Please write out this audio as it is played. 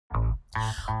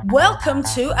Welcome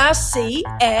to our sea,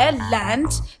 air,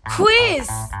 land quiz.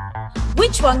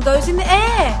 Which one goes in the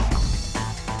air?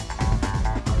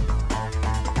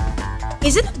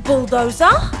 Is it a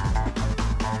bulldozer?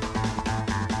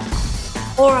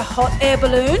 Or a hot air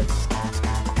balloon?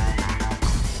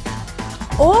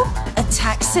 Or a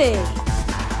taxi?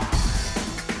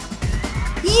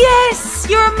 Yes,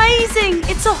 you're amazing!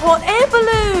 It's a hot air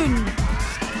balloon!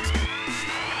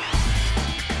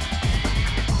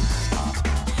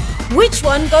 Which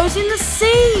one goes in the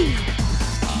sea?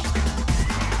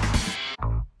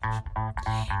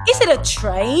 Is it a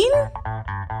train?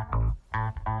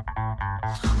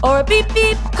 Or a beep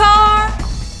beep car?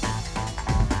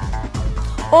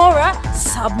 Or a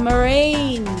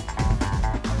submarine?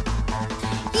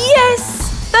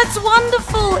 Yes, that's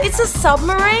wonderful! It's a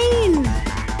submarine!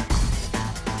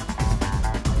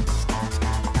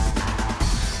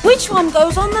 Which one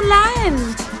goes on the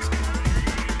land?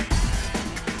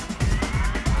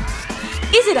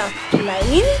 Is it a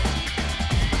plane?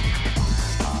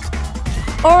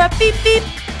 Or a beep beep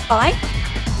bike?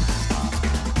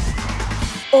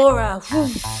 Or a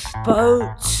whoosh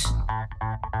boat?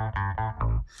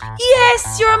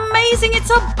 Yes, you're amazing! It's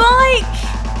a bike!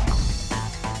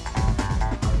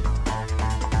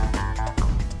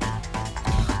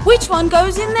 Which one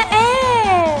goes in the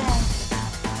air?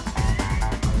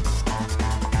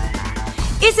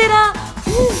 Is it a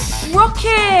whoosh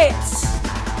rocket?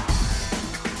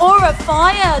 Or a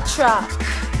fire truck?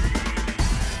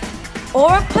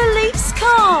 Or a police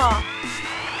car?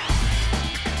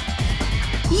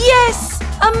 Yes!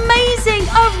 Amazing!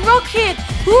 A rocket!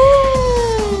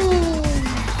 Woo!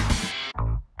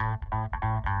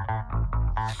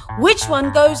 Which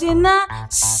one goes in the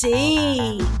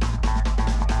sea?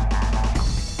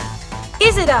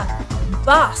 Is it a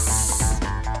bus?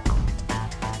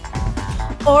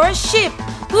 Or a ship?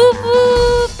 Whoop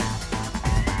whoop!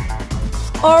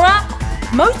 Or a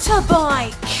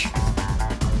motorbike?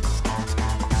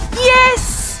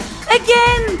 Yes!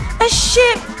 Again! A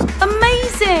ship!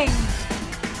 Amazing!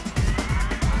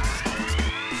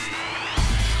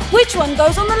 Which one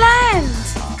goes on the land?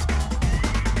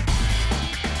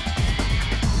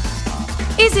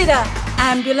 Is it an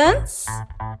ambulance?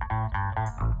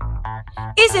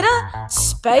 Is it a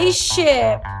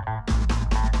spaceship?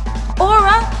 Or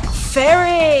a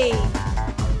ferry?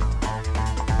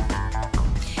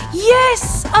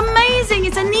 Yes! Amazing!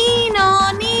 It's a Nina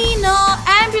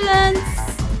ambulance!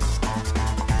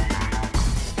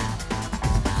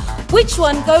 Which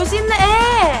one goes in the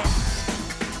air?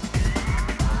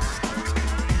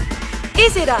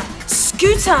 Is it a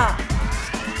scooter?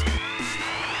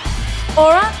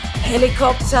 Or a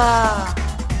helicopter?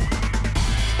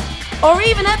 Or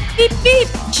even a beep beep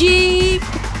jeep?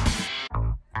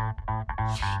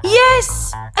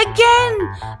 Yes! Again!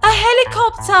 A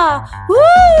helicopter!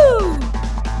 Woo!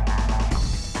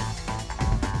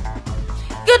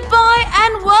 Goodbye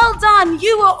and well done!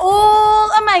 You were all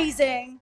amazing!